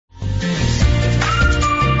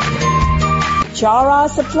Bicara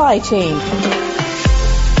Supply Chain,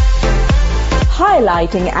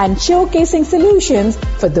 highlighting and showcasing solutions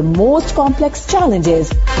for the most complex challenges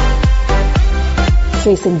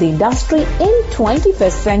facing the industry in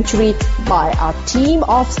 21st century by our team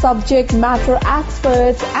of subject matter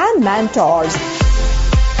experts and mentors.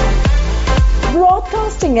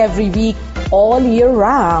 Broadcasting every week, all year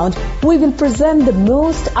round, we will present the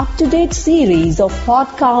most up-to-date series of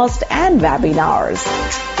podcasts and webinars.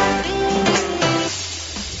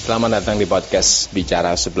 Selamat datang di podcast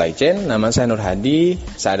Bicara Supply Chain. Nama saya Nur Hadi,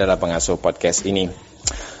 saya adalah pengasuh podcast ini.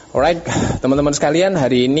 Alright, teman-teman sekalian,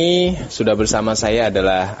 hari ini sudah bersama saya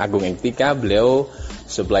adalah Agung Ektika, beliau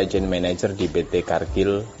Supply Chain Manager di PT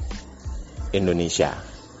Cargill Indonesia.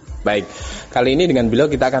 Baik, kali ini dengan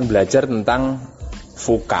beliau kita akan belajar tentang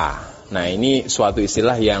VUCA. Nah, ini suatu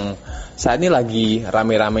istilah yang saat ini lagi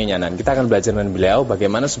rame-ramenya. Nah, kita akan belajar dengan beliau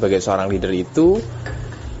bagaimana sebagai seorang leader itu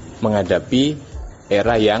menghadapi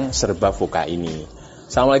era yang serba VUCA ini.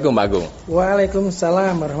 Assalamualaikum Pak Agung.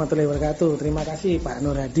 Waalaikumsalam warahmatullahi wabarakatuh. Terima kasih Pak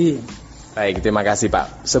Nur Hadi. Baik, terima kasih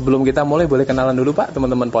Pak. Sebelum kita mulai, boleh kenalan dulu Pak,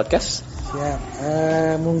 teman-teman podcast? Siap.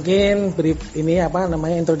 Mungkin brief ini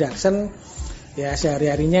introduction. Ya,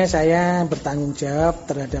 sehari-harinya saya bertanggung jawab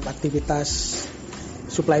terhadap aktivitas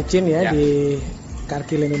supply chain ya. Di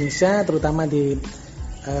Cargill Indonesia, terutama di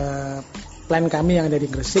plant kami yang ada di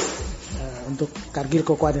Gresik untuk Cargill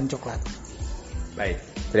Cocoa dan Coklat. Baik,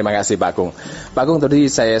 terima kasih Pak Agung. Pak Agung, tadi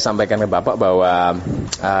saya sampaikan ke Bapak bahwa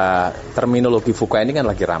terminologi VUCA ini kan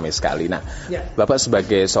lagi ramai sekali. Nah, Bapak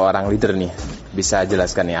sebagai seorang leader nih, bisa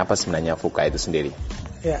jelaskan nih apa sebenarnya VUCA itu sendiri?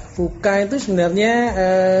 Ya, VUCA itu sebenarnya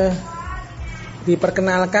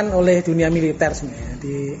diperkenalkan oleh dunia militer sebenarnya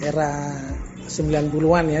di era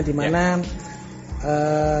 90-an ya, di mana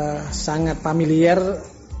sangat familiar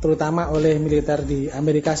terutama oleh militer di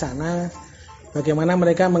Amerika sana. Bagaimana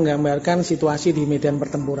mereka menggambarkan situasi di medan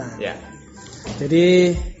pertempuran.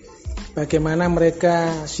 Jadi bagaimana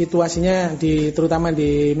mereka situasinya terutama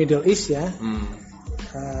di Middle East ya,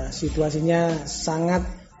 situasinya sangat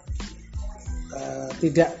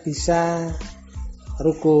tidak bisa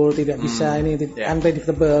terukul, tidak bisa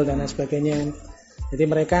unpredictable dan lain sebagainya. Jadi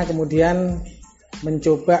mereka kemudian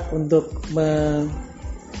mencoba untuk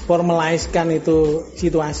memformaliskan itu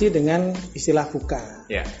situasi dengan istilah VUCA.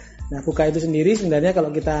 Nah, VUCA itu sendiri sebenarnya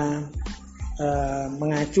kalau kita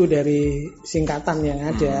mengacu dari singkatan yang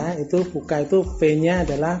ada, itu VUCA itu V-nya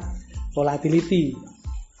adalah volatility.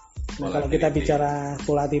 Nah, kalau kita bicara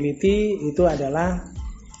volatility itu adalah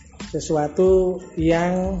sesuatu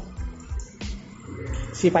yang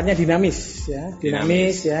sifatnya dinamis ya,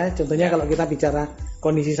 ya. Contohnya kalau kita bicara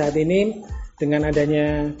kondisi saat ini dengan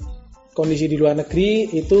adanya kondisi di luar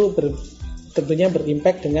negeri itu tentunya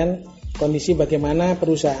berimpact dengan kondisi bagaimana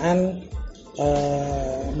perusahaan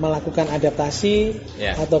melakukan adaptasi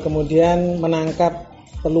atau kemudian menangkap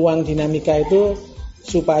peluang dinamika itu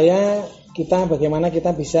supaya bagaimana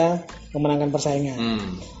kita bisa memenangkan persaingan.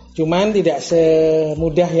 Cuman tidak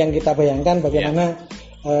semudah yang kita bayangkan bagaimana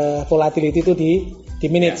volatility itu di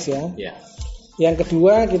minutes ya. Yang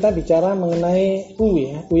kedua kita bicara mengenai U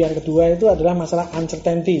ya. U yang kedua itu adalah masalah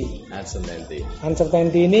uncertainty.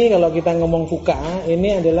 Uncertainty ini kalau kita ngomong VUCA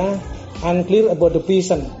ini adalah unclear about the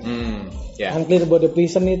present. Unclear about the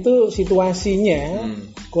present itu situasinya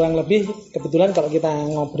kurang lebih, kebetulan kalau kita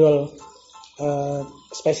ngobrol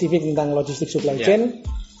spesifik tentang logistik supply chain,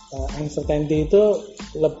 uncertainty itu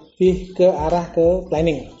lebih ke arah ke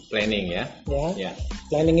planning ya.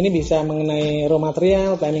 Planning ini bisa mengenai raw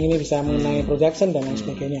material, planning ini bisa mengenai production dan lain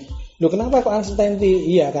sebagainya. Loh, kenapa kok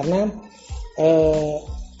uncertainty? Iya, karena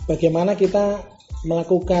bagaimana kita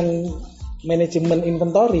melakukan manajemen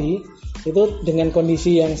inventory itu dengan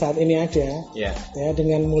kondisi yang saat ini ada, ya,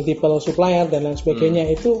 dengan multiple supplier dan lain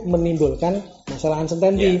sebagainya, itu menimbulkan masalah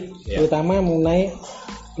uncertainty, terutama mengenai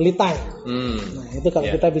lead time. Nah, itu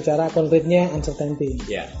kalau kita bicara konkretnya uncertainty.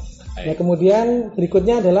 Nah, kemudian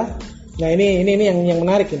berikutnya adalah, nah ini yang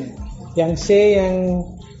menarik ini. Yang C yang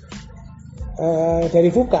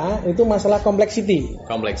dari VUCA itu masalah complexity.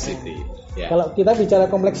 Kalau kita bicara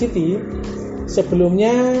complexity,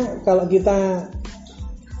 sebelumnya kalau kita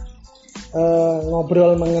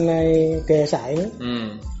ngobrol mengenai daya saing,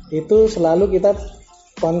 itu selalu kita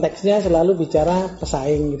konteksnya selalu bicara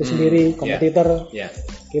pesaing itu sendiri, kompetitor.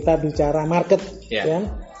 Kita bicara market,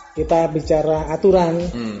 kita bicara aturan,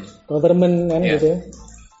 government kan gitu.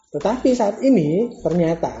 Tetapi saat ini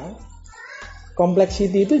ternyata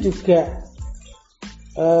complexity itu juga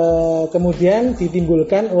kemudian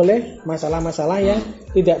ditimbulkan oleh masalah-masalah yang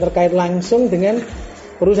tidak terkait langsung dengan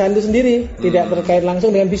perusahaan itu sendiri, tidak terkait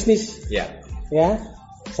langsung dengan bisnis.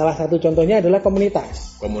 salah satu contohnya adalah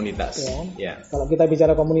komunitas. Komunitas. Ya. Kalau kita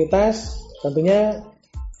bicara komunitas, tentunya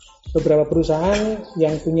beberapa perusahaan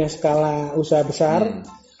yang punya skala usaha besar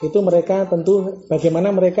itu mereka tentu bagaimana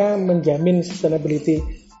mereka menjamin sustainability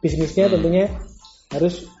bisnisnya tentunya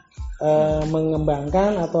harus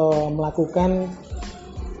mengembangkan atau melakukan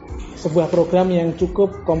sebuah program yang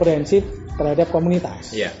cukup komprehensif terhadap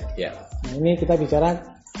komunitas. Iya. Nah, ini kita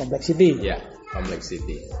bicara complexity. Iya,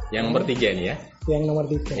 complexity. Yang nomor 3 ini ya. Yang nomor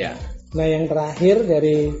 3. Ya. Nah, yang terakhir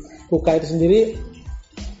dari VUCA itu sendiri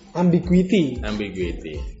ambiguity.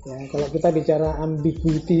 Ya, kalau kita bicara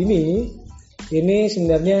ambiguity ini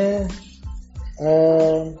sebenarnya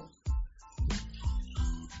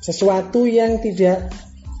sesuatu yang tidak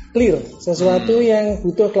clear, sesuatu yang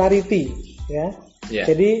butuh clarity, ya.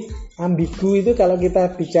 Jadi ambigu itu kalau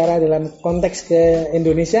kita bicara dalam konteks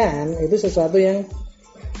keindonesiaan itu sesuatu yang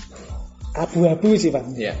abu-abu sih Pak.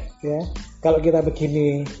 Ya. Kalau kita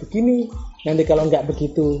begini, nanti kalau nggak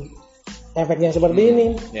begitu efeknya seperti ini.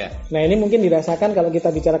 Nah, ini mungkin dirasakan kalau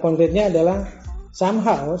kita bicara konkretnya adalah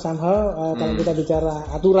somehow kalau kita bicara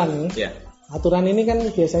aturan nih. Aturan ini kan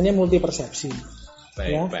biasanya multi persepsi.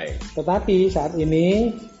 Baik. Tetapi saat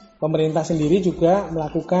ini pemerintah sendiri juga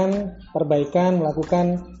melakukan perbaikan,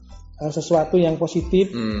 melakukan sesuatu yang positif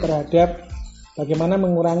terhadap bagaimana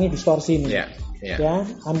mengurangi distorsi ini. Ya,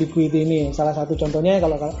 ambiguity ini. Salah satu contohnya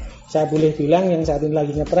kalau saya boleh bilang yang saat ini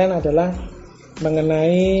lagi ngetren adalah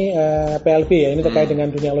mengenai PLB ya. Ini terkait dengan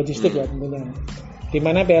dunia logistik ya tentunya. Di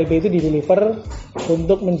mana PLB itu dideliver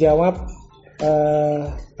untuk menjawab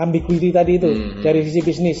ambiguity tadi itu dari sisi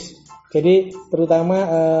bisnis. Jadi terutama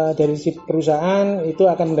dari sisi perusahaan itu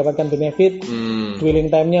akan mendapatkan benefit, dwelling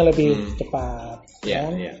time-nya lebih cepat.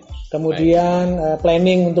 Kemudian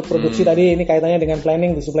planning untuk produksi tadi ini kaitannya dengan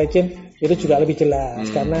planning di supply chain itu juga lebih jelas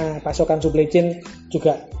karena pasokan supply chain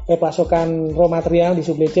juga pasokan raw material di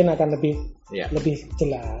supply chain akan lebih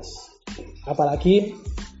jelas. Apalagi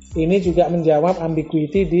ini juga menjawab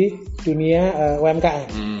ambiguity di dunia UMKM.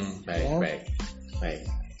 Baik.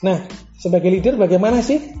 Nah, sebagai leader bagaimana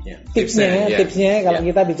sih tipsnya kalau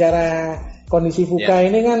kita bicara kondisi VUCA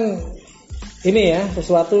ini kan ini ya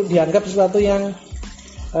dianggap sesuatu yang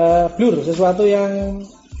blur, sesuatu yang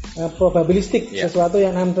probabilistik, sesuatu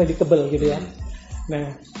yang unpredictable gitu ya.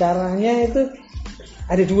 Nah, caranya itu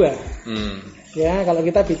ada 2. Ya, kalau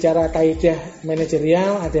kita bicara kaidah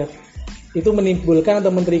manajerial ada itu menimbulkan atau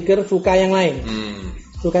men-trigger VUCA yang lain.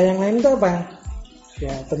 VUCA yang lain itu apa?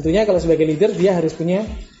 Ya, tentunya kalau sebagai leader dia harus punya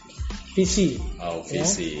visi.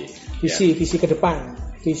 Visi ke depan.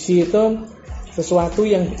 Visi itu sesuatu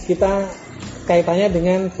yang kita kaitannya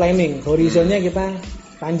dengan planning, horizonnya kita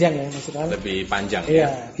panjang ya maksudnya. Lebih panjang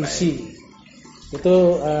visi.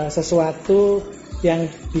 Itu sesuatu yang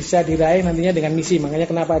bisa diraih nantinya dengan misi. Makanya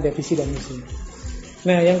kenapa ada visi dan misi.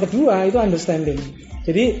 Nah, yang kedua itu understanding.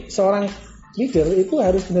 Jadi seorang leader itu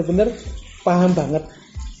harus benar-benar paham banget.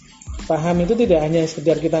 Paham itu tidak hanya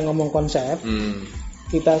sekedar kita ngomong konsep.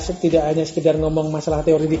 Kita tidak hanya sekedar ngomong masalah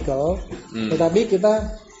teoretikal, tetapi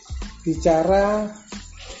kita bicara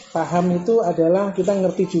paham itu adalah kita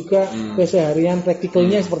ngerti juga keseharian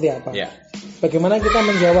praktikalnya seperti apa. Bagaimana kita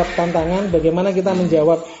menjawab tantangan, bagaimana kita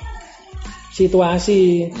menjawab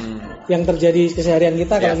situasi yang terjadi keseharian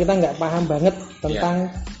kita kalau kita nggak paham banget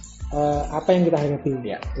tentang apa yang kita hadapi.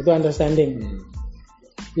 Itu understanding.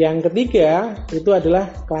 Yang ketiga itu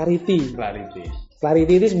adalah clarity.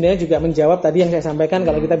 Clarity itu sebenarnya juga menjawab tadi yang saya sampaikan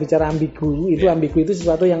kalau kita bicara ambigu itu ambigu itu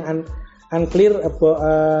sesuatu yang unclear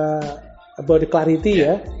about the clarity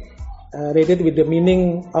related with the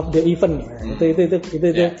meaning of the event. Itu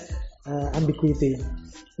ambiguity.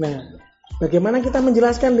 Nah, bagaimana kita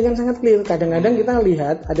menjelaskan dengan sangat clear? Kadang-kadang kita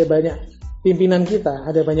lihat ada banyak pimpinan kita,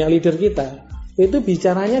 ada banyak leader kita itu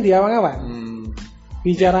bicaranya di awang-awang.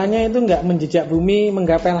 Bicaranya itu nggak menjejak bumi,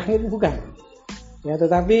 menggapai langit, bukan. Ya,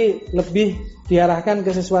 tetapi lebih diarahkan ke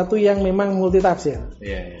sesuatu yang memang multitafsir.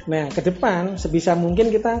 Nah, ke depan sebisa mungkin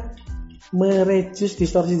kita mereduce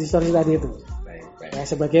distorsi-distorsi tadi itu. Ya,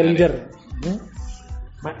 sebagai leader.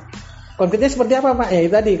 Konkretnya seperti apa Pak? Ya,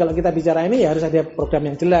 tadi kalau kita bicara ini ya harus ada program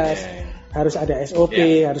yang jelas, harus ada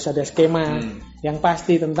SOP, harus ada skema yang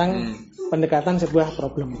pasti tentang pendekatan sebuah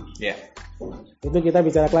problem. Itu kita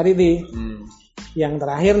bicara clarity. Yang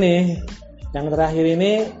terakhir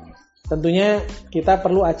ini tentunya kita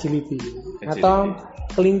perlu agility. Atau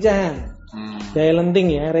kelincahan, daya lenting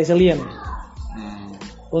ya, resilient,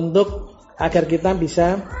 untuk agar kita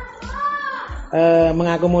bisa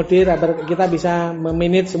mengakomodir, agar kita bisa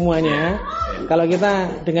memanage semuanya. Kalau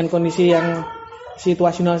kita dengan kondisi yang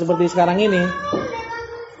situasional seperti sekarang ini,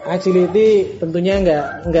 agility tentunya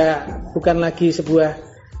bukan lagi sebuah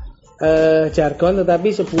jargon, tetapi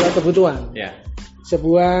sebuah kebutuhan.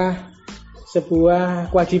 Sebuah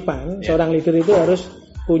kewajiban. Seorang leader itu harus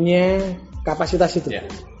punya kapasitas itu.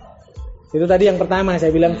 Itu tadi yang pertama saya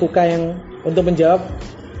bilang VUCA, yang untuk menjawab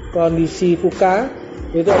kondisi VUCA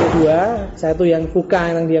itu ada 2. Satu yang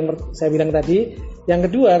VUCA yang saya bilang tadi. Yang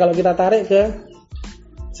kedua, kalau kita tarik ke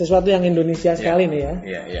sesuatu yang Indonesia sekali nih ya.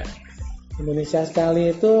 Indonesia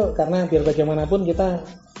sekali itu karena biar bagaimanapun kita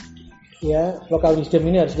local wisdom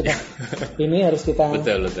ini harus kita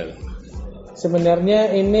betul.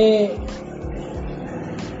 Sebenarnya ini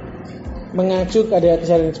mengacu ada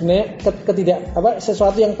kesadaran sebenarnya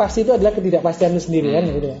sesuatu yang pasti itu adalah ketidakpastian itu sendiri kan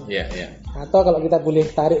gitu ya. Atau kalau kita boleh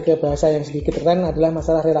tarik ke bahasa yang sedikit keren adalah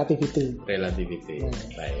masalah relativity. Baik.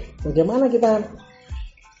 Bagaimana kita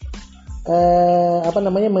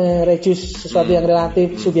mereduce sesuatu yang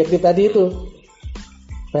relatif subjektif tadi itu,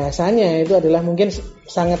 bahasanya itu adalah mungkin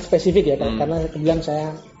sangat spesifik ya, karena kebetulan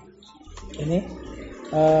saya ini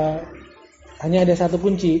hanya ada satu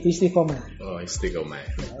kunci, istiqomah.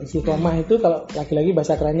 Istiqomah itu kalau lagi-lagi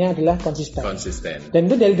bahasa kerennya adalah konsisten. Dan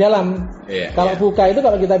itu dari dalam. Kalau VUCA itu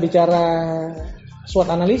kalau kita bicara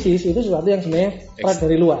SWOT analisis itu sesuatu yang sebenarnya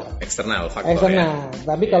dari luar, eksternal faktor.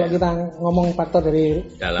 Tapi kalau kita ngomong faktor dari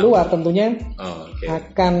dalam, luar tentunya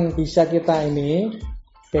akan bisa kita ini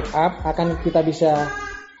backup, akan kita bisa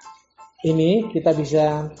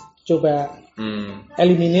coba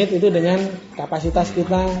eliminate itu dengan kapasitas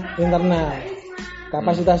kita internal.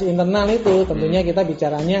 Kapasitas internal itu tentunya kita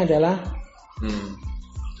bicaranya adalah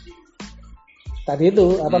tadi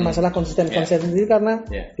itu masalah konsistensi karena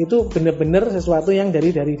itu benar-benar sesuatu yang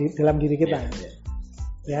dari dalam diri kita.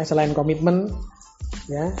 Ya, selain komitmen,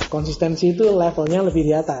 ya, konsistensi itu levelnya lebih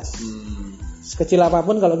di atas. Sekecil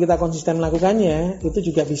apapun kalau kita konsisten melakukannya, itu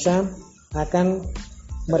juga bisa akan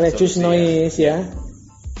mereduce noise ya.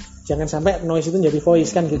 Jangan sampai noise itu menjadi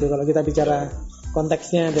voice kan gitu. Kalau kita bicara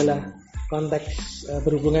konteksnya adalah konteks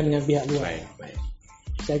berhubungan dengan pihak luar. Baik.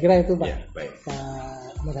 Saya kira itu Pak. Pak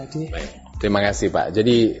Merhadi. Terima kasih Pak.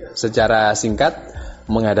 Jadi secara singkat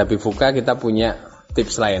menghadapi VUCA kita punya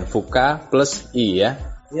tips lain. VUCA plus I ya.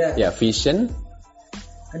 Ya, vision,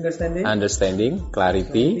 understanding,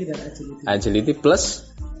 clarity, agility plus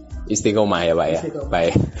istiqomah ya Pak ya.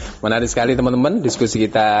 Baik. Menarik sekali teman-teman diskusi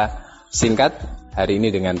kita singkat hari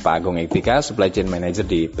ini dengan Pak Agung Ektika, Supply Chain Manager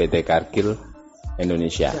di PT Cargill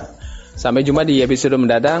Indonesia. Sampai jumpa di episode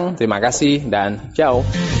mendatang. Terima kasih dan ciao.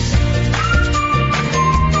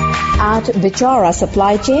 At Bichara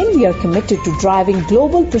Supply Chain, we are committed to driving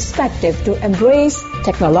global perspective to embrace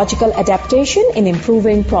technological adaptation in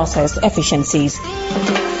improving process efficiencies.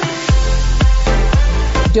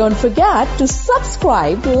 Don't forget to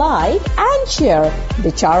subscribe, like, and share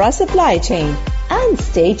Bichara Supply Chain. And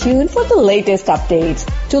stay tuned for the latest updates.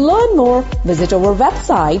 To learn more, visit our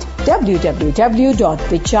website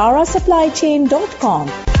www.bicharasupplychain.com.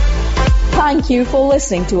 Thank you for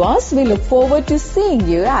listening to us. We look forward to seeing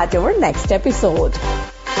you at our next episode.